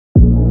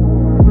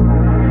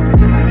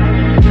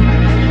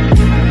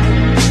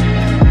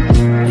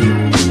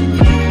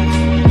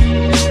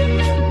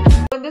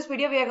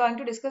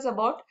going to discuss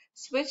about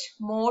switch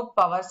mode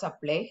power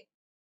supply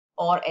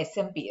or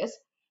SMPS.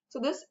 So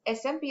this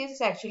SMPS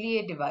is actually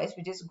a device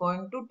which is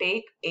going to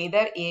take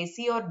either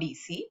AC or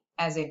DC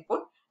as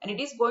input, and it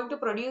is going to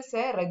produce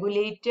a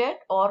regulated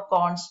or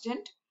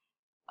constant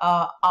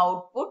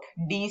output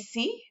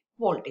DC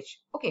voltage.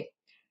 Okay.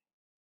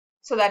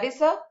 So that is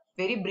a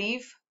very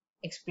brief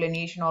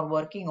explanation or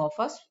working of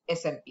a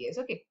SMPS.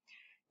 Okay.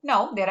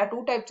 Now there are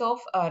two types of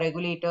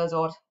regulators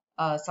or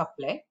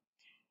supply.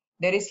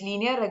 There is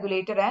linear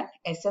regulator and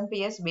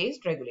SMPS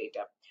based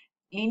regulator.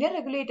 Linear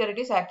regulator, it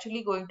is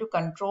actually going to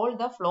control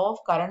the flow of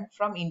current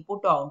from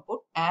input to output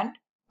and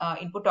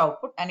input to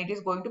output, and it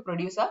is going to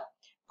produce a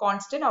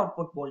constant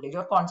output voltage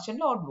or constant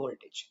load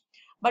voltage.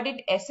 But in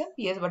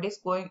SMPS, what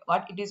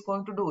it is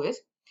going to do is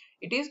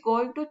it is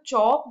going to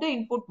chop the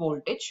input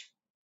voltage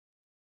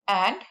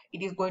and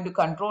it is going to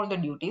control the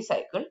duty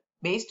cycle.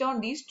 Based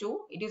on these two,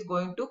 it is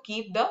going to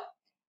keep the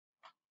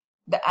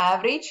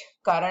average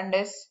current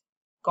is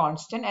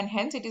constant, and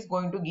hence it is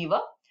going to give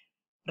a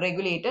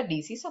regulator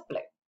DC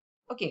supply.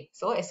 Okay,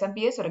 so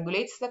SMPS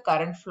regulates the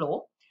current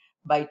flow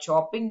by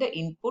chopping the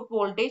input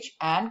voltage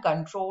and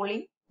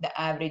controlling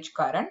the average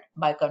current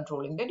by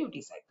controlling the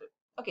duty cycle.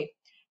 Okay,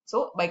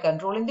 so by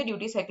controlling the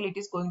duty cycle, it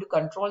is going to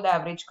control the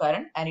average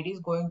current and it is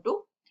going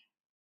to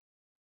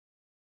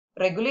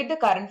regulate the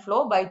current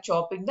flow by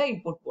chopping the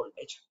input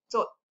voltage.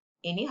 So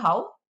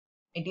anyhow,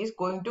 it is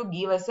going to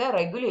give us a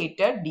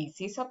regulated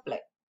DC supply.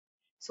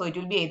 So it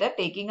will be either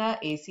taking a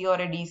AC or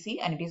a DC,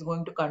 and it is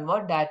going to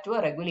convert that to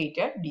a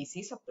regulated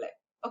DC supply.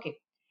 Okay.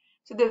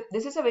 So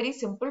this is a very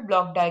simple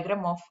block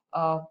diagram of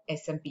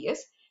SMPS.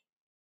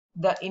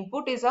 The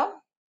input is a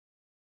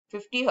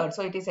 50 Hertz.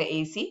 So it is a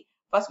AC.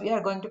 First we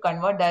are going to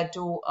convert that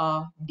to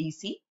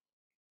DC.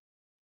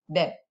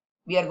 Then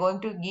we are going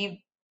to give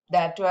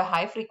that to a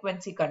high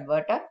frequency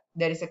converter.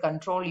 There is a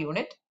control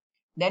unit.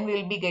 Then we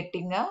will be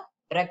getting a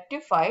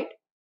rectified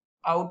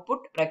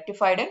output,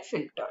 rectified and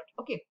filtered.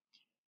 Okay.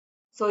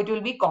 So it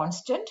will be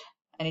constant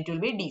and it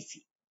will be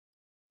DC.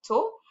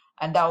 So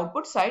on the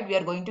output side, we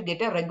are going to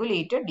get a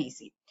regulated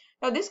DC.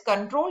 Now this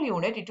control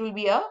unit, it will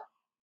be a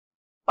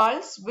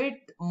pulse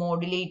width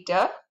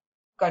modulator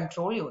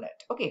control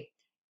unit. Okay.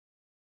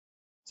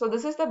 So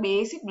this is the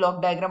basic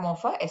block diagram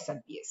of a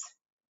SMPS.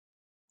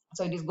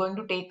 So it is going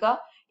to take a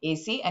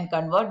AC and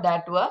convert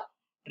that to a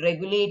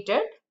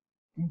regulated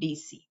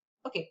DC.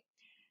 Okay.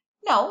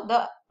 Now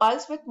the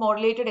pulse width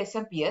modulated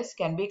SMPS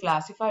can be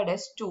classified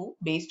as two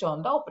based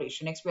on the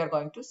operation. Next we are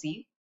going to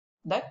see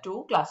the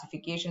two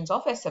classifications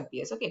of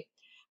SMPS. Okay.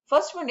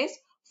 First one is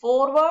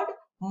forward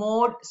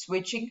mode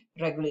switching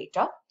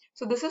regulator.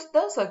 So this is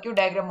the circuit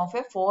diagram of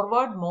a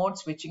forward mode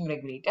switching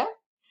regulator.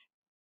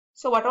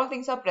 So what all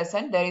things are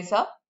present? There is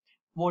a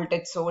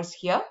voltage source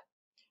here.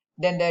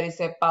 Then there is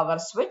a power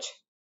switch,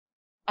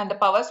 and the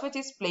power switch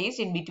is placed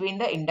in between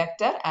the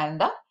inductor and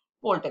the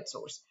voltage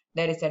source.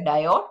 There is a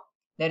diode.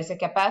 There is a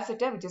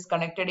capacitor which is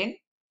connected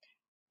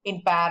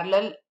in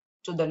parallel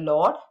to the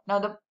load. Now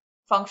the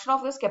function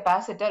of this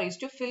capacitor is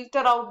to filter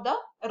out the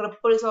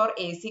ripples or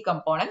AC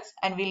components,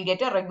 and we'll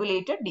get a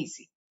regulated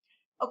DC.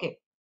 Okay.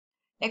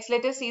 Next,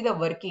 let us see the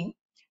working.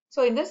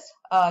 So in this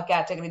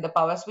category, the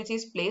power switch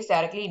is placed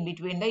directly in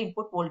between the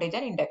input voltage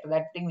and inductor.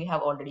 That thing we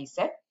have already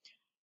said.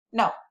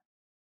 Now,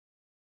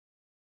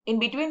 in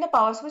between the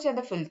power switch and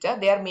the filter,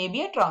 there may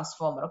be a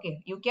transformer. Okay,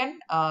 you can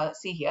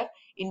see here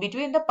in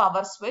between the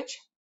power switch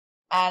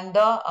and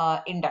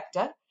the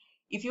inductor.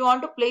 If you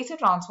want to place a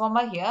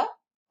transformer here,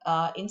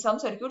 in some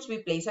circuits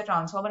we place a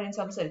transformer, in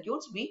some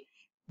circuits we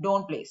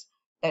don't place.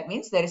 That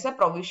means there is a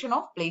provision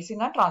of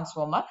placing a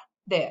transformer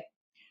there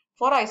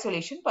for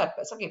isolation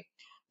purpose. Okay.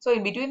 So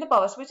in between the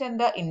power switch and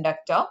the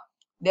inductor,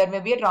 there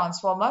may be a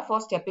transformer for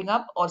stepping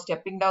up or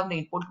stepping down the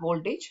input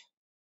voltage.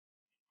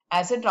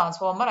 As a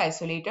transformer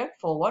isolated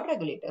forward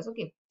regulators.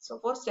 Okay. So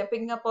for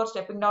stepping up or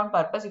stepping down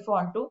purpose, if you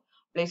want to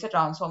place a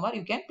transformer,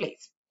 you can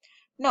place.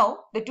 Now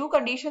the two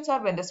conditions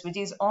are when the switch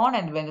is on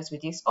and when the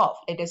switch is off.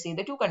 Let us see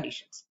the two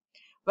conditions.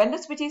 When the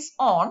switch is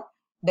on,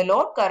 the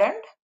load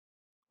current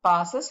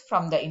passes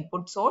from the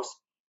input source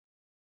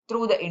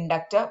through the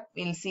inductor.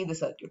 We'll see the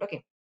circuit.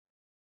 Okay.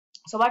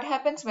 So what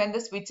happens when the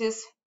switch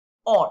is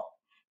on?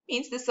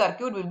 Means the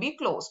circuit will be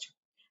closed.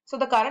 So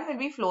the current will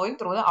be flowing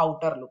through the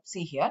outer loop.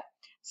 See here.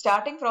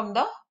 Starting from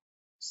the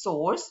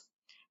source,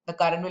 the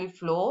current will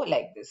flow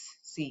like this.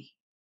 See,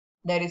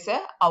 there is a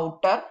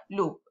outer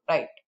loop,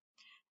 right?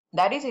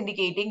 That is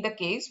indicating the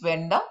case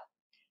when the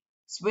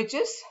switch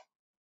is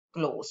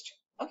closed.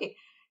 Okay.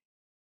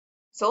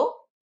 So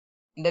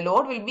the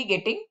load will be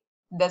getting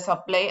the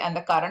supply and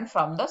the current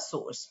from the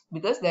source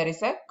because there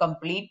is a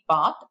complete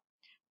path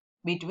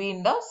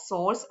between the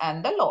source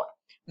and the load.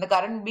 The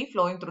current will be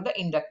flowing through the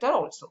inductor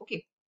also.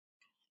 Okay.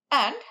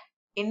 And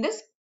in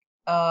this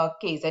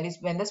case, that is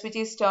when the switch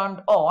is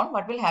turned on,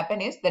 what will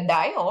happen is the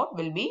diode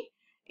will be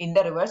in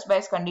the reverse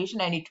bias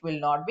condition and it will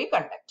not be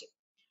conducting.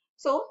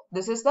 So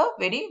this is the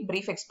very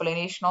brief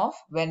explanation of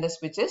when the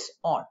switch is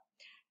on.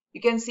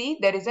 You can see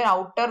there is an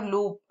outer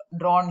loop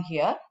drawn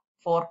here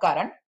for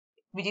current,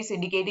 which is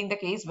indicating the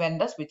case when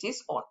the switch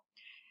is on.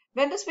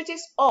 When the switch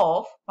is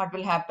off, what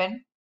will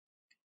happen?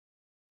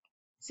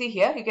 See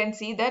here, you can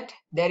see that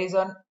there is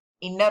an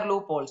inner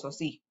loop also.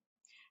 See,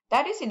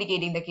 that is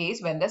indicating the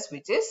case when the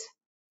switch is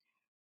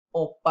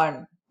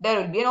open.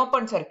 There will be an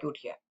open circuit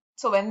here.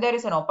 So when there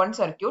is an open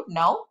circuit,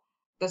 now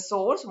the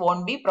source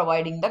won't be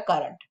providing the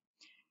current.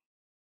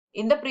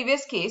 In the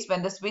previous case,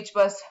 when the switch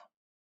was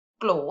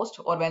closed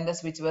or when the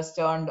switch was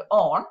turned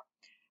on,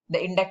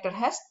 the inductor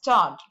has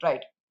charged,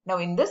 right? Now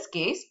in this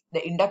case,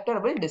 the inductor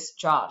will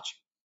discharge,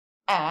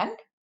 and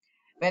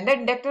when the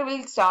inductor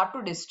will start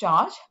to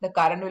discharge, the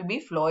current will be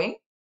flowing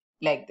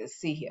like this.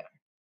 See here,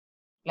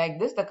 like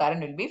this, the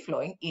current will be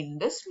flowing in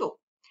this loop.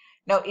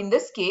 Now in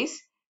this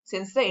case,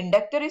 since the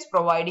inductor is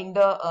providing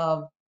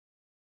the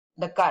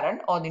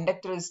current, or the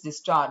inductor is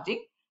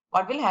discharging,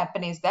 what will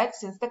happen is that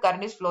since the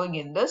current is flowing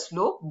in this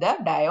loop, the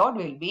diode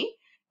will be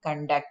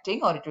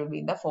conducting, or it will be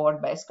in the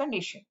forward bias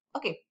condition.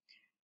 Okay,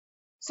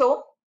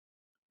 so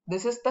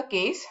this is the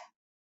case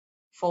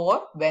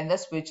for when the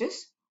switch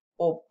is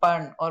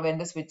open, or when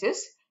the switch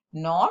is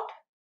not,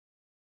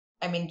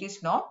 it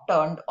is not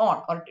turned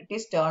on, or it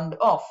is turned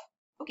off.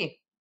 Okay,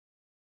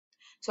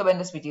 so when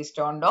the switch is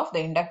turned off, the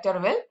inductor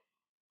will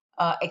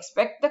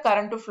expect the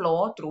current to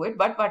flow through it,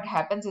 but what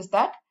happens is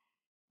that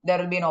there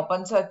will be an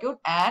open circuit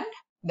and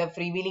the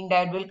freewheeling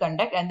diode will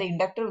conduct, and the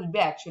inductor will be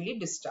actually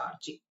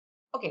discharging.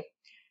 Okay,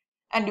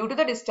 and due to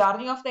the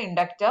discharging of the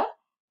inductor,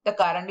 the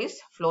current is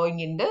flowing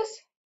in this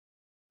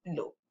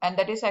loop, and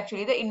that is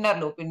actually the inner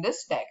loop in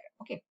this diagram.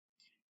 Okay,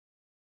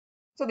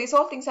 so these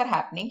all things are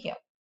happening here.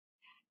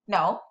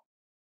 Now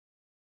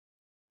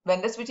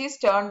when the switch is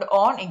turned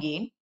on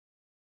again,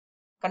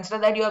 consider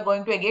that you are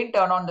going to again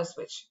turn on the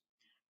switch.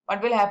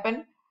 What will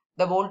happen?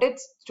 The voltage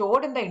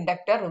stored in the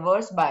inductor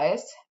reverse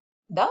bias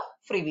the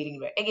freewheeling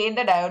diode. Again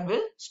the diode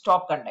will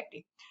stop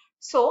conducting.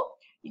 So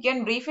you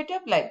can brief it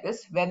up like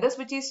this: when the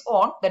switch is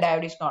on, the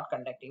diode is not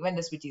conducting. When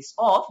the switch is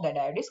off, the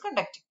diode is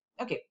conducting.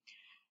 Okay.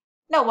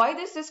 Now why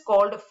this is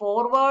called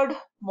forward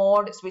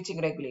mode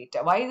switching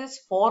regulator? Why this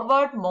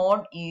forward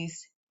mode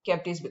is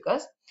kept is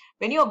because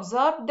when you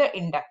observe the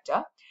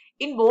inductor,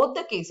 in both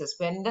the cases,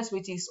 when the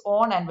switch is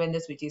on and when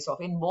the switch is off,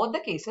 in both the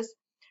cases,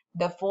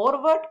 the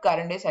forward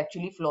current is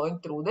actually flowing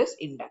through this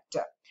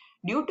inductor.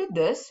 Due to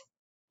this,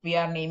 we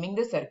are naming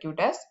the circuit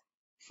as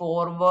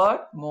forward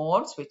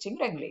mode switching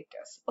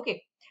regulators.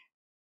 Okay.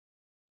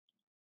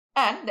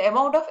 And the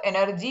amount of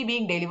energy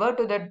being delivered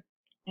to the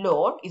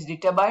load is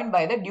determined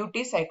by the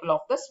duty cycle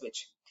of the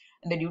switch.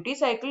 And the duty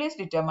cycle is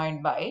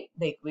determined by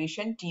the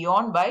equation T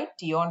on by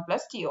T on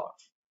plus T off.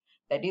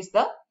 That is,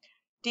 the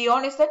T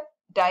on is the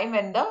time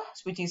when the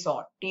switch is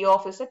on. T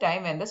off is the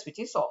time when the switch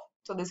is off.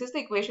 So this is the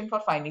equation for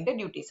finding the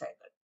duty cycle.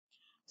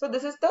 So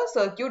this is the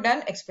circuit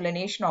and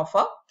explanation of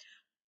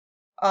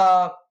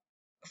a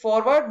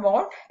forward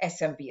mode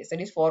SMPS,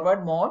 that is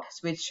forward mode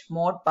switch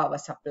mode power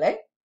supply.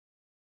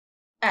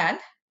 And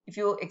if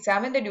you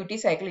examine the duty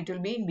cycle, it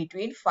will be in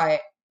between 5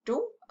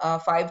 to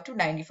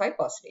 95%.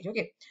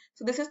 Okay,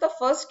 so this is the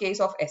first case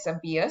of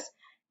SMPS.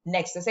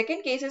 Next, the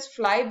second case is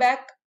flyback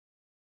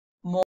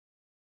mode.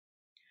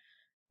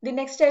 The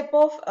next type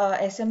of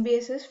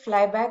SMPS is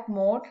flyback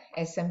mode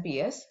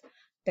SMPS,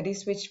 that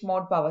is switch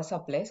mode power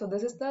supply. So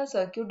this is the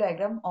circuit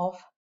diagram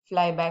of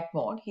flyback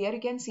mode. Here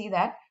you can see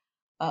that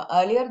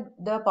earlier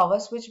the power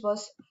switch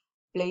was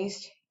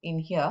placed in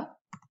here,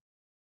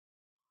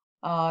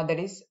 that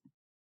is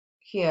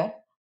here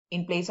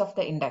in place of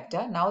the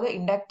inductor. Now the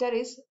inductor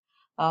is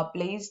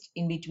placed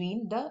in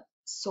between the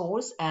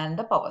source and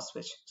the power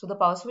switch. So the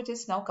power switch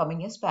is now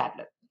coming as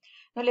parallel.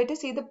 Now let us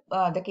see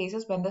the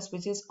cases when the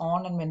switch is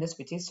on and when the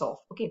switch is off.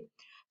 Okay,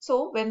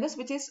 so when the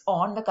switch is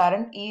on, the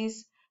current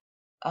is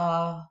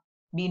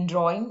being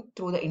drawing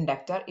through the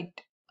inductor.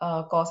 It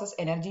causes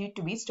energy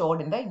to be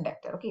stored in the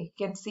inductor. Okay, you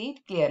can see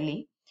it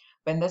clearly.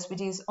 When the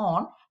switch is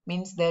on,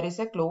 means there is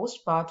a closed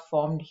path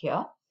formed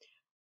here.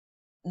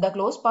 The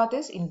closed path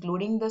is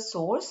including the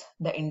source,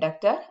 the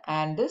inductor,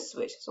 and the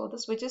switch. So the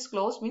switch is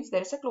closed means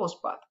there is a closed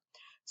path.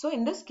 So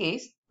in this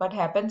case, what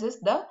happens is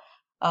the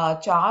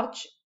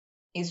charge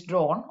is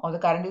drawn, or the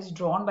current is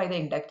drawn by the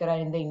inductor,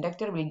 and the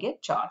inductor will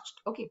get charged.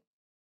 Okay,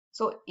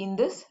 so in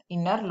this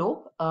inner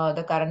loop,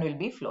 the current will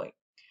be flowing.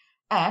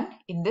 And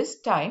in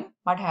this time,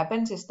 what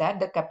happens is that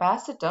the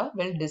capacitor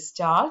will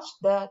discharge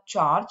the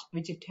charge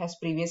which it has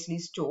previously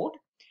stored,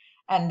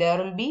 and there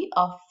will be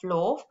a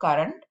flow of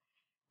current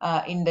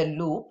in the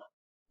loop,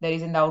 there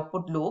is in the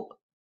output loop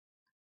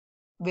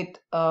with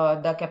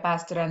the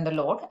capacitor and the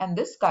load, and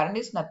this current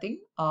is nothing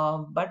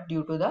but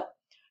due to the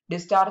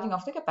discharging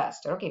of the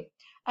capacitor. Okay,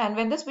 and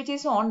when the switch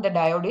is on, the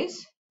diode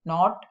is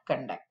not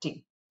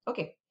conducting.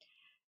 Okay,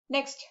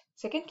 next,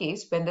 second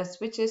case, when the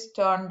switch is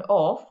turned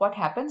off, what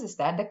happens is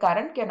that the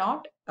current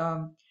cannot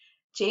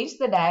change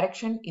the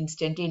direction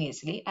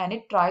instantaneously, and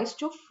it tries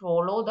to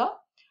follow the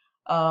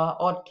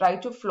or try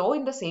to flow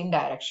in the same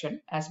direction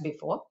as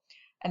before,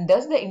 and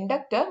thus the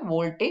inductor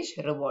voltage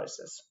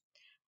reverses,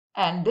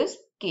 and this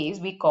case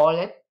we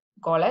call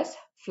as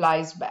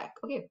flies back.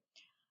 Okay,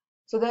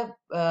 so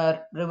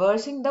the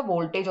reversing the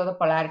voltage or the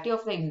polarity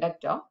of the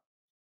inductor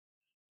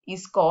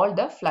is called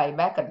the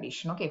flyback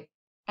condition. Okay.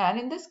 And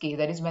in this case,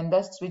 that is when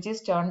the switch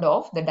is turned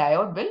off, the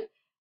diode will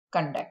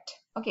conduct.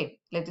 Okay.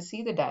 Let us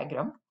see the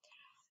diagram.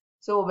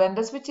 So when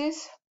the switch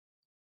is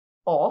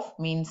off,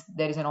 means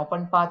there is an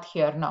open path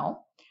here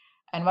now.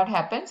 And what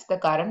happens? The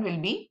current will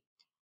be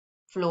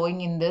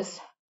flowing in this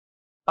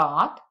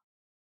path.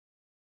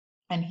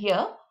 And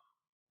here,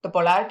 the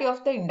polarity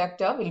of the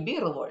inductor will be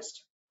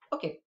reversed.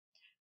 Okay.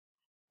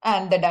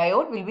 And the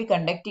diode will be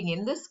conducting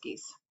in this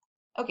case.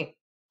 Okay.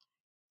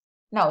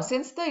 Now,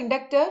 since the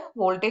inductor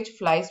voltage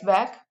flies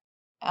back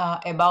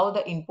above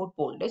the input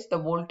voltage, the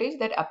voltage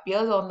that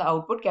appears on the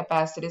output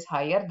capacitor is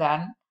higher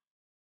than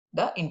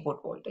the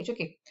input voltage.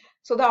 Okay.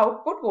 So the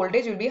output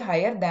voltage will be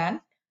higher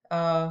than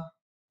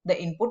the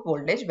input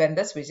voltage when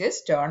the switch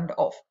is turned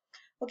off.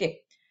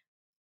 Okay.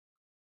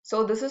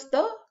 So this is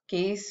the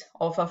case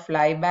of a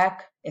flyback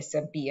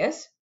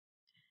SMPS.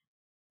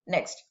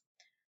 Next.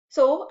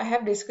 So I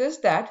have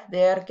discussed that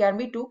there can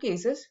be two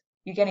cases.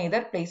 You can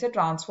either place a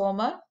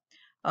transformer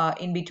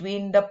in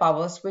between the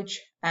power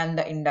switch and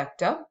the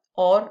inductor,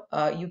 or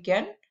you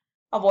can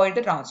avoid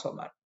the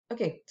transformer.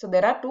 Okay, so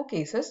there are two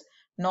cases: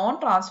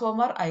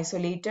 non-transformer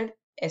isolated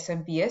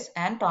SMPS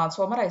and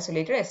transformer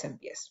isolated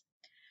SMPS.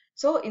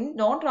 So in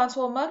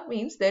non-transformer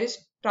means there is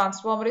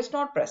transformer is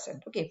not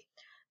present. Okay,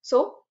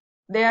 so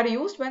they are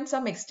used when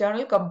some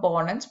external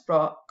component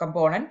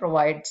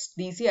provides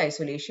DC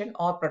isolation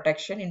or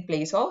protection in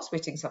place of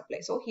switching supply.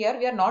 So here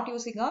we are not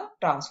using a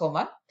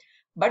transformer,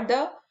 but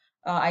the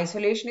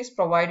isolation is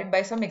provided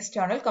by some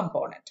external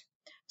component.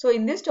 So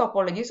in these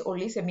topologies,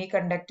 only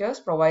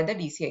semiconductors provide the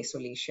DC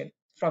isolation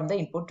from the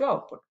input to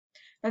output.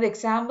 Now the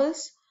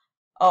examples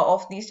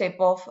of these type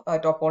of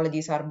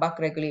topologies are buck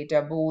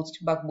regulator,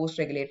 buck boost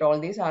regulator. All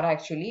these are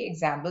actually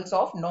examples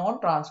of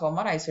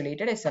non-transformer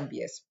isolated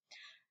SMPS.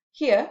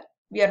 Here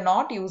we are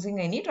not using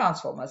any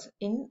transformers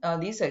in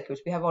these circuits.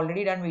 We have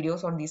already done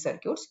videos on these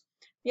circuits.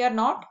 We are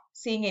not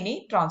seeing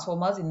any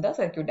transformers in the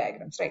circuit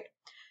diagrams, right?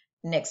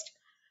 Next,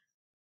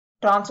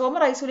 transformer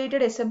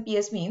isolated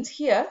SMPS means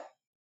here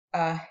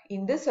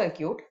in this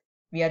circuit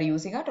we are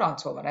using a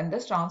transformer, and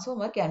this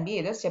transformer can be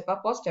either step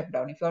up or step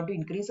down. If you want to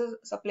increase the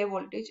supply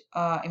voltage,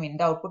 the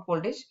output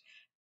voltage,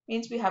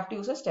 means we have to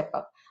use a step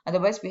up.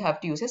 Otherwise, we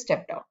have to use a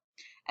step down.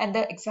 And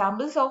the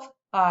examples of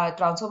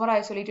transformer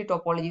isolated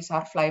topologies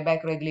are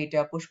flyback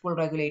regulator, push-pull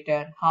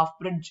regulator, half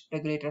bridge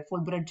regulator,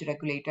 full bridge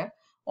regulator.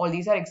 All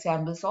these are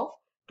examples of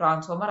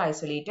transformer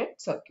isolated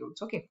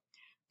circuits. Okay.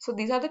 So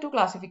these are the two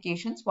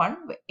classifications, one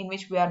in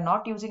which we are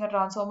not using a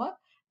transformer,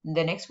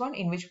 the next one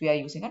in which we are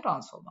using a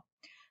transformer.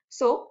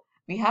 So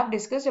we have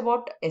discussed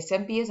about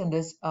SMPS in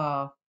this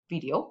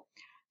video.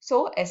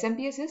 So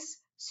SMPS is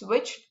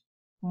switched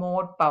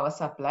mode power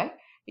supply.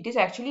 It is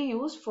actually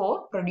used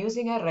for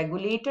producing a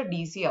regulated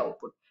DC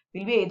output.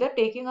 We'll be either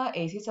taking a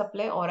AC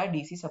supply or a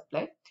DC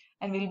supply,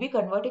 and we'll be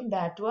converting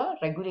that to a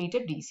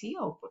regulated DC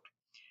output.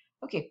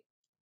 Okay.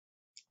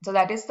 So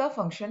that is the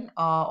function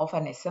of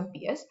an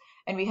SMPS,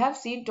 and we have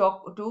seen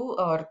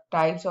two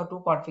types or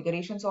two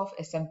configurations of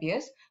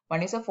SMPS.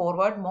 One is a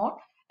forward mode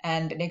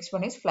and next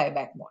one is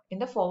flyback mode. In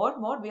the forward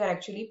mode, we are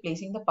actually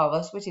placing the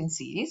power switch in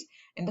series.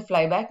 In the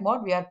flyback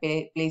mode, we are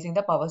placing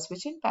the power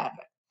switch in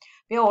parallel.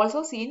 We have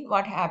also seen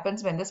what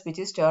happens when the switch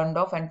is turned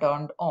off and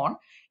turned on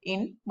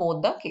in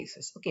both the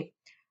cases. Okay,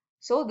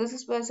 so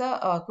this was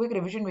a quick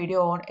revision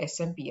video on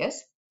SMPS.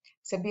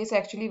 SMPS is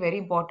actually very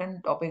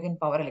important topic in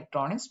power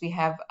electronics. We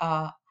have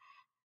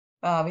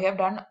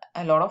done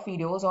a lot of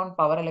videos on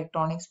power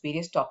electronics,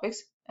 various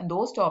topics, and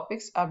those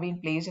topics are being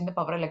placed in the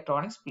power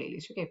electronics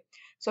playlist. Okay,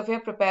 so if you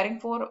are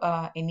preparing for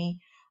any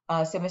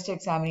semester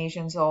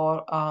examinations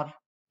or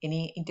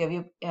any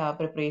interview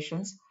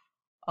preparations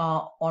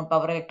on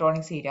power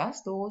electronics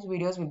areas, those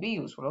videos will be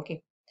useful.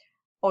 Okay,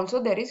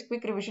 also there is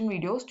quick revision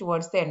videos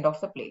towards the end of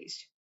the playlist.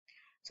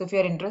 So if you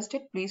are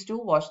interested, please do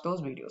watch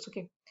those videos.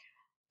 Okay.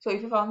 So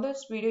if you found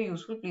this video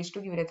useful, please do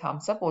give it a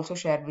thumbs up. Also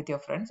share it with your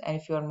friends. And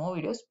if you want more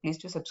videos, please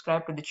do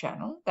subscribe to the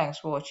channel. Thanks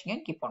for watching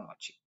and keep on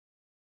watching.